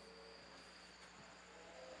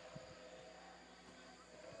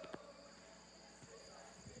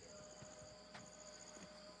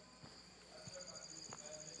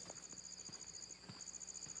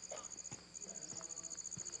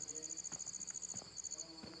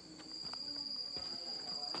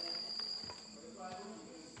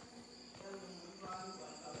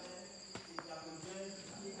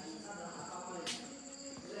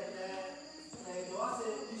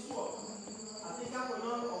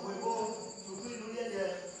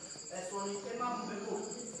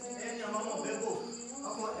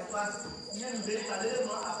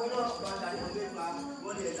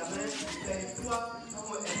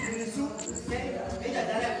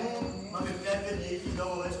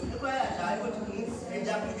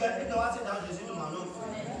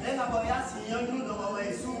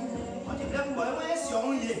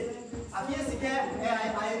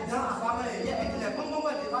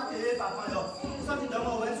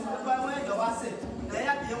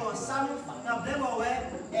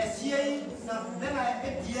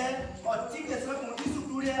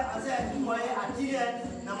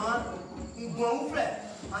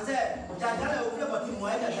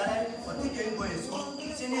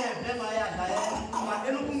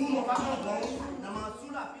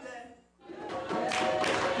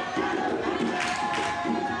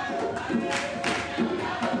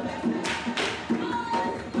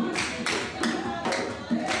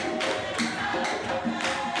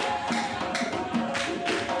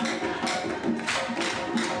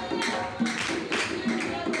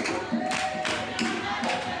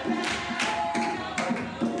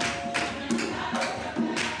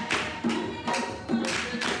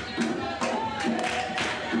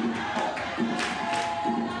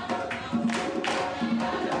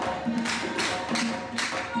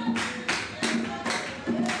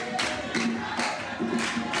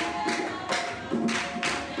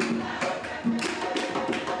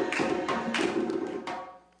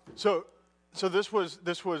 So this was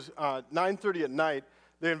 9:30 at night.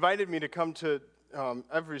 They invited me to come to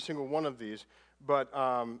every single one of these, but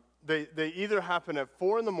they either happen at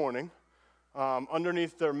 4 in the morning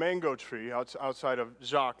underneath their mango tree outside of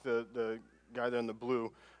Jacques, the guy there in the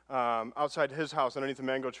blue, outside his house underneath the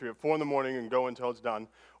mango tree at 4 in the morning and go until it's done,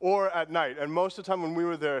 or at night. And most of the time when we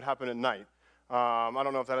were there, it happened at night. I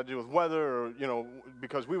don't know if that had to do with weather or,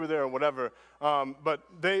 because we were there or whatever. But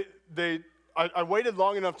I waited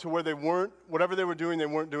long enough to where whatever they were doing, they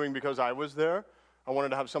weren't doing because I was there. I wanted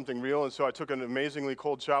to have something real, and so I took an amazingly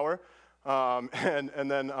cold shower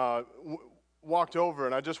and then walked over,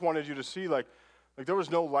 and I just wanted you to see, like there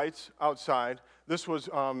was no lights outside. This was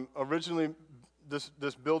originally,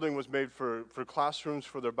 this building was made for classrooms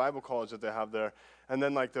for their Bible college that they have there, and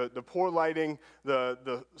then like the poor lighting,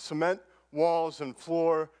 the cement walls and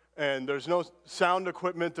floor, and there's no sound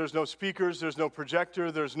equipment, there's no speakers, there's no projector,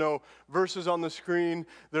 there's no verses on the screen,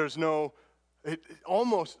 there's no,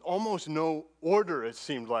 almost no order, it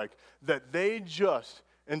seemed like, that they just,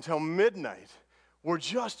 until midnight, were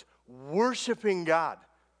just worshiping God.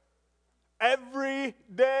 Every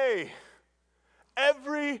day.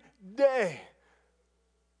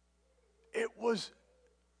 It was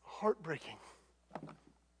heartbreaking.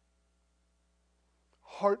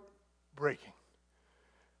 Heartbreaking.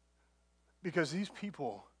 Because these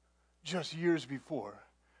people, just years before,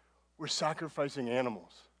 were sacrificing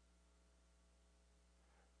animals.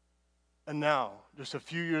 And now, just a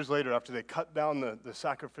few years later, after they cut down the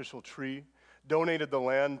sacrificial tree, donated the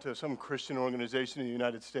land to some Christian organization in the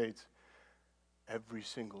United States, every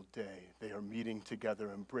single day they are meeting together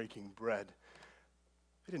and breaking bread.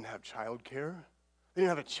 They didn't have childcare. They didn't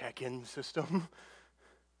have a check-in system.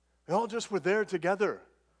 They all just were there together,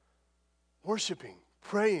 worshiping,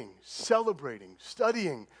 praying, celebrating,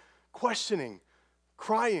 studying, questioning,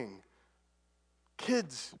 crying,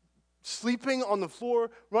 kids sleeping on the floor,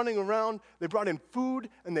 running around. They brought in food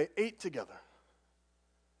and they ate together.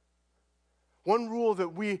 One rule that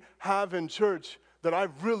we have in church that I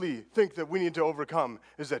really think that we need to overcome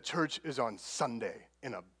is that church is on Sunday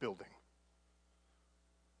in a building.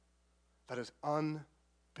 That is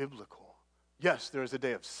unbiblical. Yes, there is a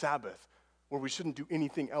day of Sabbath where we shouldn't do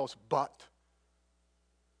anything else but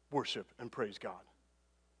worship and praise God.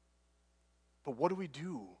 But what do we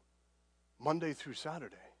do Monday through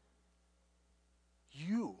Saturday?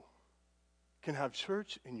 You can have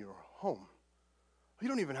church in your home. You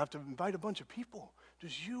don't even have to invite a bunch of people.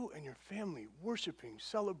 Just you and your family worshiping,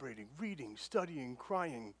 celebrating, reading, studying,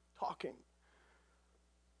 crying, talking.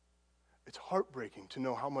 It's heartbreaking to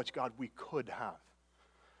know how much God we could have.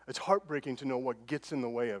 It's heartbreaking to know what gets in the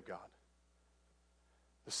way of God.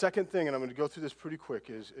 The second thing, and I'm going to go through this pretty quick,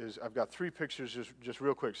 is I've got 3 pictures just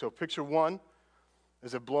real quick. So picture 1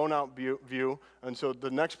 is a blown out view. And so the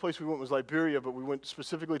next place we went was Liberia, but we went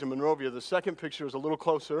specifically to Monrovia. The second picture is a little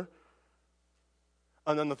closer.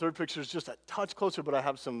 And then the third picture is just a touch closer, but I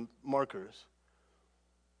have some markers.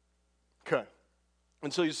 Okay.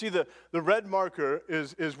 And so you see the red marker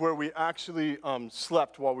is where we actually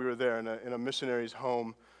slept while we were there in a missionary's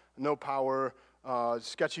home. No power,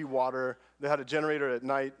 sketchy water. They had a generator at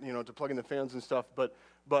night, to plug in the fans and stuff. But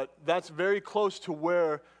that's very close to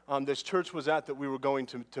where this church was at that we were going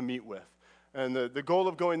to meet with. And the goal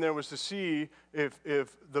of going there was to see if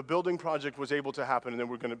the building project was able to happen, and then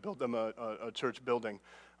we're going to build them a church building.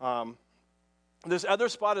 This other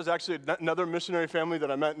spot is actually another missionary family that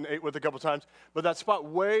I met and ate with a couple times. But that spot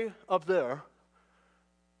way up there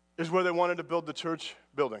is where they wanted to build the church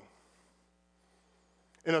building.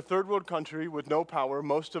 In a third world country with no power,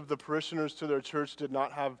 most of the parishioners to their church did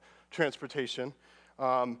not have transportation.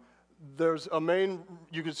 There's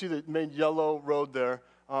you can see the main yellow road there.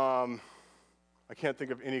 I can't think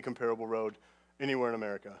of any comparable road anywhere in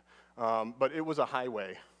America. But it was a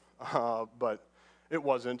highway, but it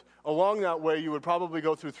wasn't. Along that way, you would probably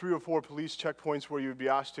go through 3 or 4 police checkpoints where you would be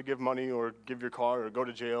asked to give money or give your car or go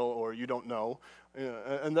to jail or you don't know.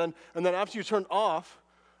 And then after you turned off,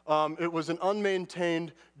 it was an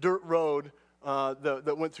unmaintained dirt road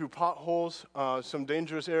that went through potholes, some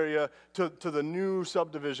dangerous area, to the new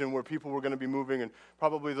subdivision where people were going to be moving, and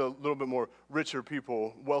probably the little bit more richer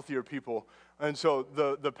people, wealthier people. And so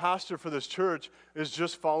the pastor for this church is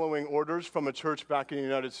just following orders from a church back in the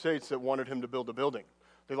United States that wanted him to build a building.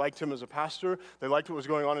 They liked him as a pastor. They liked what was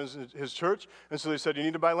going on in his church. And so they said, you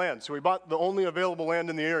need to buy land. So he bought the only available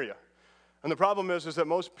land in the area. And the problem is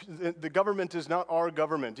that the government is not our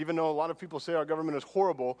government. Even though a lot of people say our government is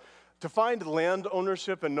horrible, to find land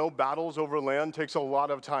ownership and no battles over land takes a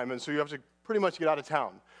lot of time. And so you have to pretty much get out of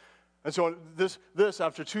town. And so this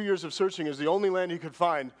after 2 years of searching, is the only land he could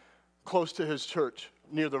find close to his church,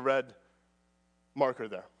 near the red marker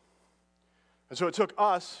there. And so it took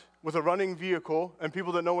us, with a running vehicle and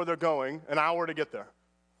people that know where they're going, an hour to get there.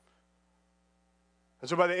 And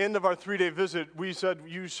so by the end of our 3-day visit, we said,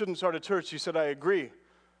 you shouldn't start a church. He said, I agree,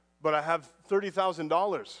 but I have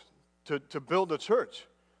 $30,000 to build a church,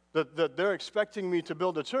 that they're expecting me to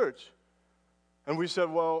build a church. And we said,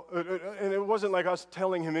 well, and it wasn't like us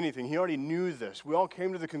telling him anything. He already knew this. We all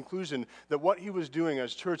came to the conclusion that what he was doing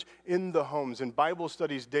as church in the homes and Bible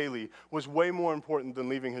studies daily was way more important than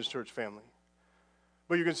leaving his church family.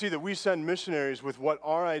 But you can see that we send missionaries with what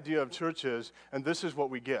our idea of church is, and this is what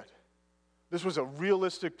we get. This was a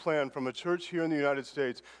realistic plan from a church here in the United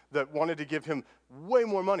States that wanted to give him way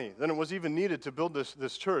more money than it was even needed to build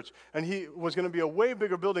this church. And he was going to be a way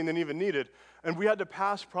bigger building than even needed. And we had to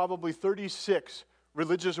pass probably 36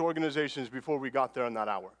 religious organizations before we got there in that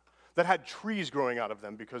hour that had trees growing out of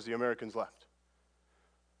them because the Americans left.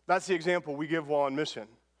 That's the example we give while on mission.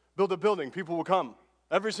 Build a building, people will come.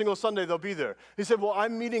 Every single Sunday they'll be there. He said, well,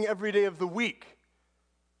 I'm meeting every day of the week.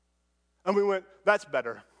 And we went, that's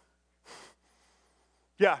better.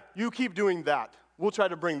 Yeah, you keep doing that. We'll try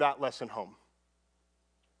to bring that lesson home.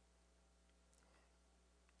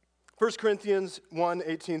 1 Corinthians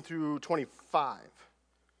 1:18 through 25. I'm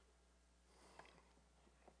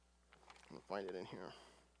going to find it in here.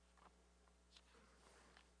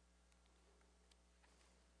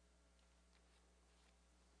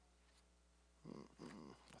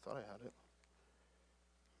 I thought I had it.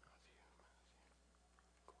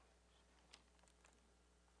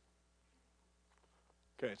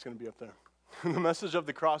 Okay, it's going to be up there. The message of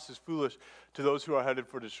the cross is foolish to those who are headed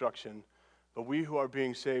for destruction, but we who are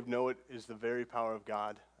being saved know it is the very power of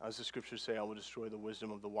God. As the scriptures say, I will destroy the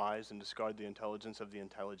wisdom of the wise and discard the intelligence of the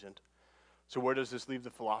intelligent. So where does this leave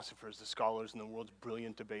the philosophers, the scholars, and the world's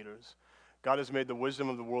brilliant debaters? God has made the wisdom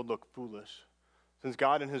of the world look foolish. Since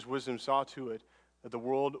God in his wisdom saw to it that the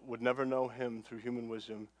world would never know him through human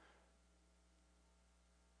wisdom,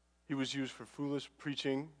 he was used for foolish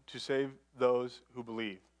preaching to save those who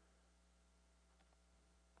believe.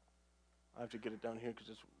 I have to get it down here because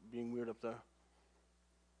it's being weird up there.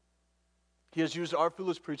 He has used our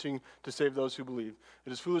foolish preaching to save those who believe.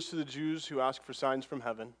 It is foolish to the Jews who ask for signs from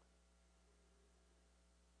heaven,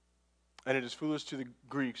 and it is foolish to the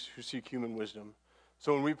Greeks who seek human wisdom.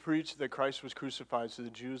 So when we preach that Christ was crucified, so the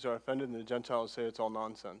Jews are offended and the Gentiles say it's all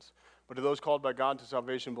nonsense. But to those called by God to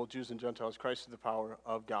salvation, both Jews and Gentiles, Christ is the power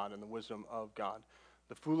of God and the wisdom of God.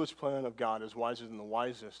 The foolish plan of God is wiser than the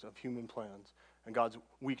wisest of human plans, and God's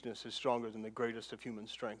weakness is stronger than the greatest of human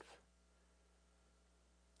strength.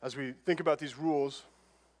 As we think about these rules,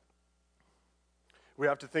 we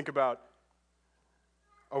have to think about,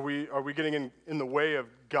 are we getting in the way of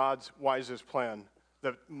God's wisest plan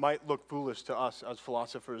that might look foolish to us as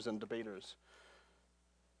philosophers and debaters?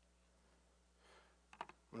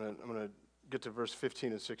 I'm going to get to verse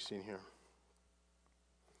 15 and 16 here.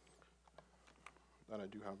 That I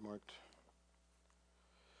do have marked.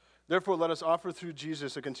 Therefore, let us offer through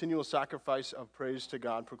Jesus a continual sacrifice of praise to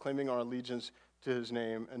God, proclaiming our allegiance to his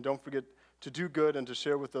name. And don't forget to do good and to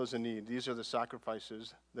share with those in need. These are the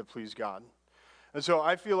sacrifices that please God. And so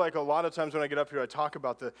I feel like a lot of times when I get up here, I talk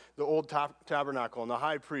about the old tabernacle and the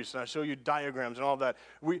high priest, and I show you diagrams and all that.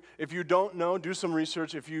 If you don't know, do some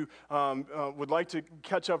research. If you would like to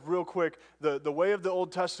catch up real quick, the way of the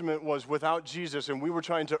Old Testament was without Jesus, and we were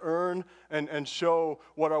trying to earn and show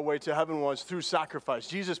what our way to heaven was through sacrifice.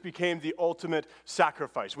 Jesus became the ultimate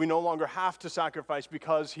sacrifice. We no longer have to sacrifice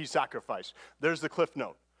because he sacrificed. There's the cliff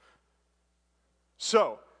note.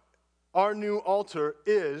 So, our new altar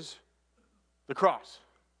is the cross.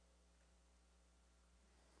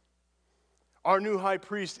 Our new high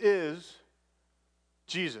priest is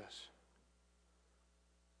Jesus.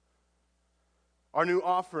 Our new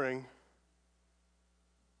offering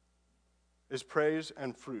is praise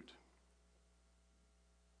and fruit.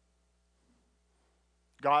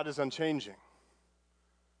 God is unchanging.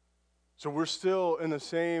 So we're still in the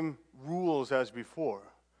same rules as before.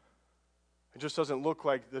 It just doesn't look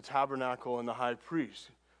like the tabernacle and the high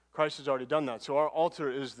priest. Christ has already done that. So our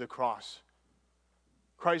altar is the cross.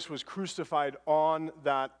 Christ was crucified on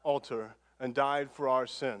that altar and died for our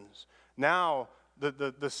sins. Now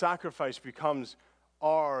the sacrifice becomes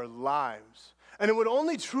our lives. And it would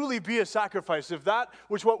only truly be a sacrifice if that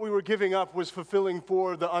which what we were giving up was fulfilling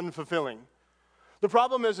for the unfulfilling. The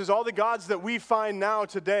problem is all the gods that we find now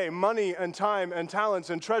today, money and time and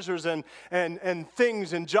talents and treasures and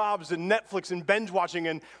things and jobs and Netflix and binge watching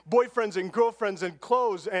and boyfriends and girlfriends and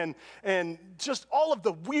clothes and just all of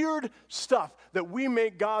the weird stuff that we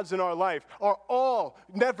make gods in our life are all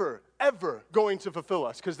never, ever going to fulfill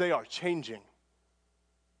us because they are changing.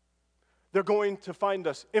 they're going to find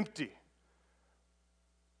us empty.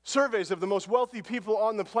 Surveys of the most wealthy people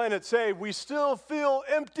on the planet say we still feel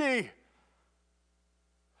empty.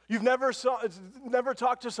 You've never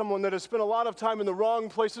talked to someone that has spent a lot of time in the wrong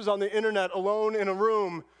places on the internet alone in a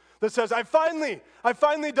room that says, I've finally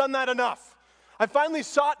done that enough. I finally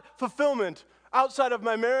sought fulfillment outside of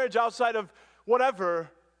my marriage, outside of whatever.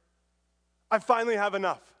 I finally have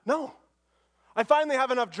enough. No. I finally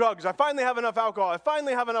have enough drugs. I finally have enough alcohol. I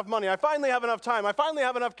finally have enough money. I finally have enough time. I finally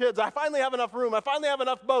have enough kids. I finally have enough room. I finally have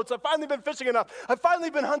enough boats. I've finally been fishing enough. I've finally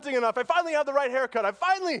been hunting enough. I finally have the right haircut. I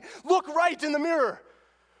finally look right in the mirror.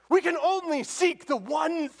 We can only seek the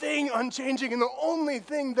one thing unchanging and the only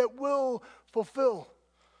thing that will fulfill.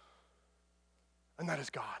 And that is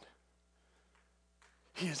God.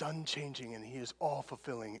 He is unchanging and He is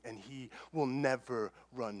all-fulfilling and He will never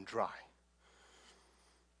run dry.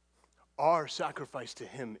 Our sacrifice to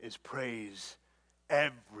Him is praise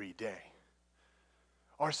every day.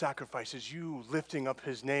 Our sacrifice is you lifting up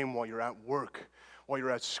His name while you're at work, while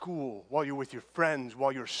you're at school, while you're with your friends,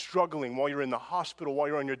 while you're struggling, while you're in the hospital, while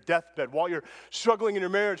you're on your deathbed, while you're struggling in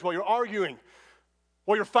your marriage, while you're arguing,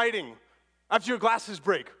 while you're fighting, after your glasses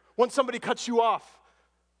break, when somebody cuts you off.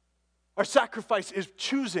 Our sacrifice is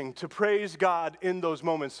choosing to praise God in those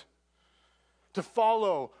moments, to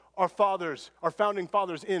follow our fathers, our founding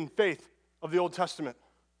fathers in faith of the Old Testament.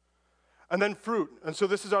 And then fruit. And so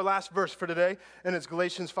this is our last verse for today, and it's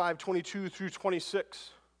Galatians 5:22 through 26.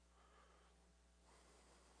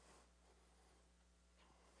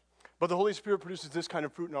 But the Holy Spirit produces this kind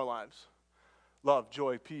of fruit in our lives: love,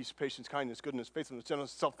 joy, peace, patience, kindness, goodness, faithfulness,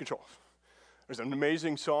 gentleness, self-control. There's an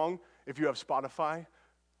amazing song. If you have Spotify,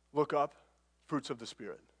 look up Fruits of the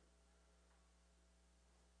Spirit.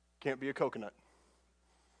 Can't be a coconut.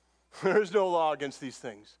 There is no law against these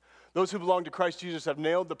things. Those who belong to Christ Jesus have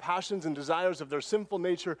nailed the passions and desires of their sinful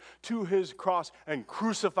nature to His cross and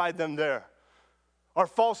crucified them there. Our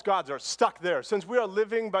false gods are stuck there. Since we are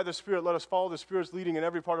living by the Spirit, let us follow the Spirit's leading in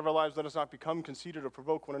every part of our lives. Let us not become conceited or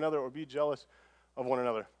provoke one another or be jealous of one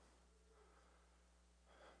another.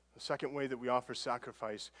 The second way that we offer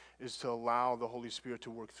sacrifice is to allow the Holy Spirit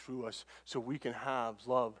to work through us so we can have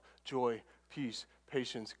love, joy, peace,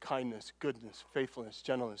 patience, kindness, goodness, faithfulness,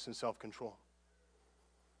 gentleness, and self-control.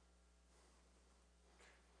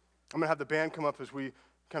 I'm going to have the band come up as we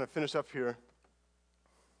kind of finish up here.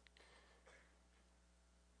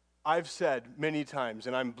 I've said many times,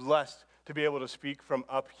 and I'm blessed to be able to speak from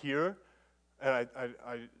up here, and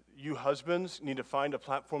you husbands need to find a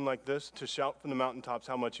platform like this to shout from the mountaintops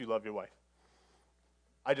how much you love your wife.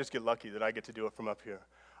 I just get lucky that I get to do it from up here.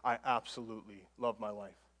 I absolutely love my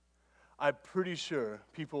wife. I'm pretty sure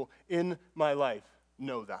people in my life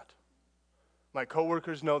know that. My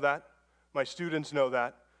coworkers know that. My students know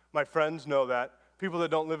that. My friends know that. People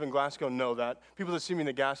that don't live in Glasgow know that. People that see me in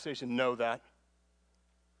the gas station know that.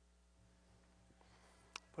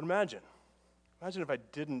 But imagine if I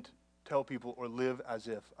didn't tell people or live as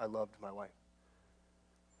if I loved my wife.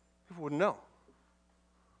 People wouldn't know.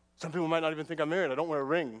 Some people might not even think I'm married. I don't wear a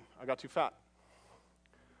ring. I got too fat.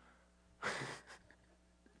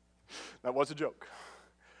 That was a joke.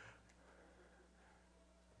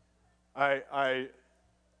 I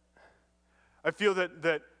feel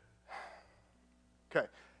that okay.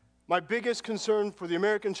 My biggest concern for the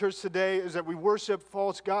American church today is that we worship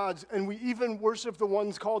false gods, and we even worship the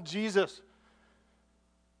ones called Jesus.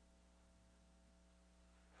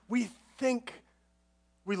 We think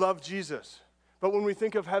we love Jesus, but when we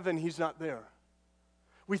think of heaven, He's not there.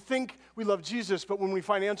 We think we love Jesus, but when we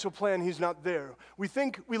financial plan, He's not there. We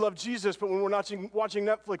think we love Jesus, but when we're watching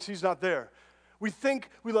Netflix, He's not there. We think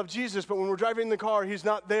we love Jesus, but when we're driving in the car, He's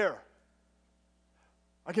not there.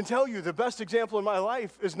 I can tell you the best example in my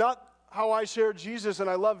life is not how I share Jesus and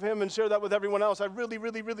I love Him and share that with everyone else. I really,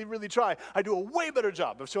 really, really, really try. I do a way better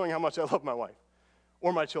job of showing how much I love my wife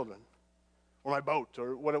or my children or my boat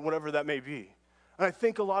or whatever that may be. And I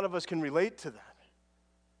think a lot of us can relate to that.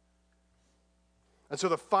 And so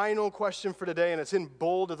the final question for today, and it's in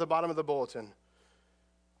bold at the bottom of the bulletin,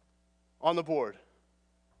 on the board.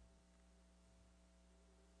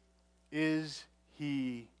 Is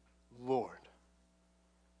He Lord?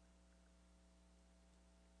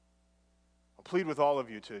 I'll plead with all of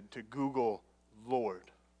you to Google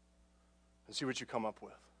Lord and see what you come up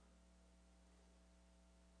with.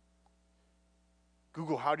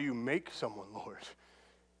 Google how do you make someone Lord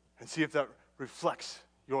and see if that reflects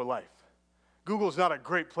your life. Google's not a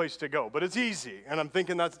great place to go, but it's easy, and I'm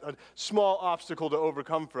thinking that's a small obstacle to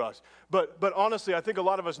overcome for us. But honestly, I think a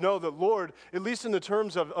lot of us know that Lord, at least in the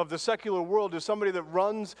terms of the secular world, is somebody that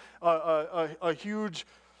runs a huge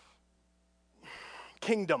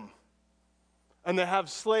kingdom. and they have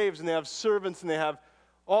slaves, and they have servants, and they have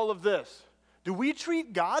all of this. Do we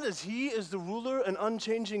treat God as He is the ruler and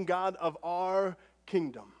unchanging God of our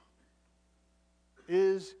kingdom?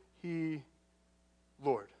 Is He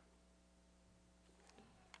Lord?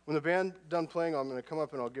 When the band done playing, I'm going to come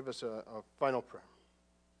up and I'll give us a final prayer.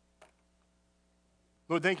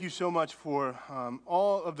 Lord, thank you so much for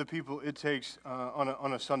all of the people it takes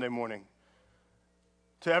on a Sunday morning.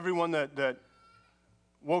 To everyone that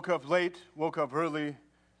woke up late, woke up early,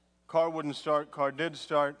 car wouldn't start, car did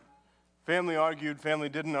start, family argued, family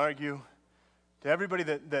didn't argue. To everybody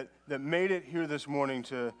that made it here this morning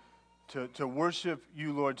to worship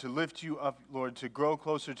you, Lord, to lift you up, Lord, to grow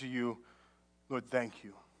closer to you, Lord, thank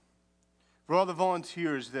you. For all the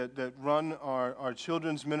volunteers that run our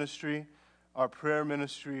children's ministry, our prayer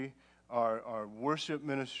ministry, our worship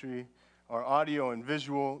ministry, our audio and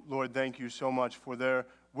visual, Lord, thank you so much for their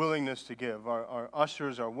willingness to give. Our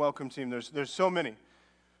ushers, our welcome team, there's so many,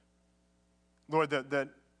 Lord, that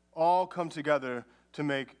all come together to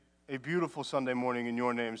make a beautiful Sunday morning in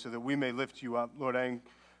your name so that we may lift you up. Lord, I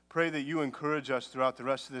pray that you encourage us throughout the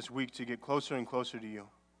rest of this week to get closer and closer to you.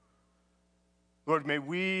 Lord, may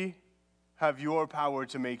we have your power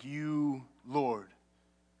to make you Lord.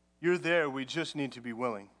 You're there, we just need to be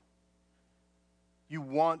willing. You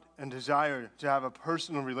want and desire to have a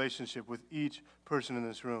personal relationship with each person in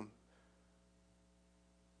this room.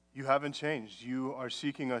 You haven't changed. You are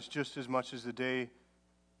seeking us just as much as the day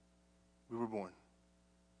we were born.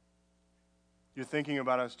 You're thinking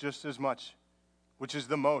about us just as much, which is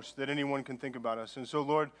the most that anyone can think about us. And so,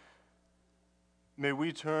 Lord, may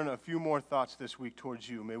we turn a few more thoughts this week towards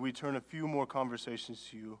you. May we turn a few more conversations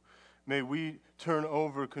to you. May we turn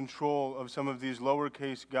over control of some of these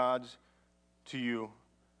lowercase gods to you.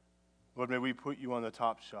 Lord, may we put you on the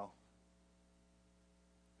top shelf.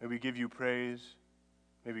 May we give you praise.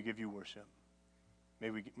 May we give you worship. May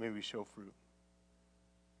we show fruit.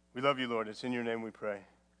 We love you, Lord. It's in your name we pray.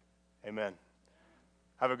 Amen.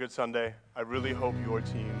 Have a good Sunday. I really hope your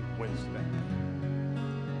team wins today.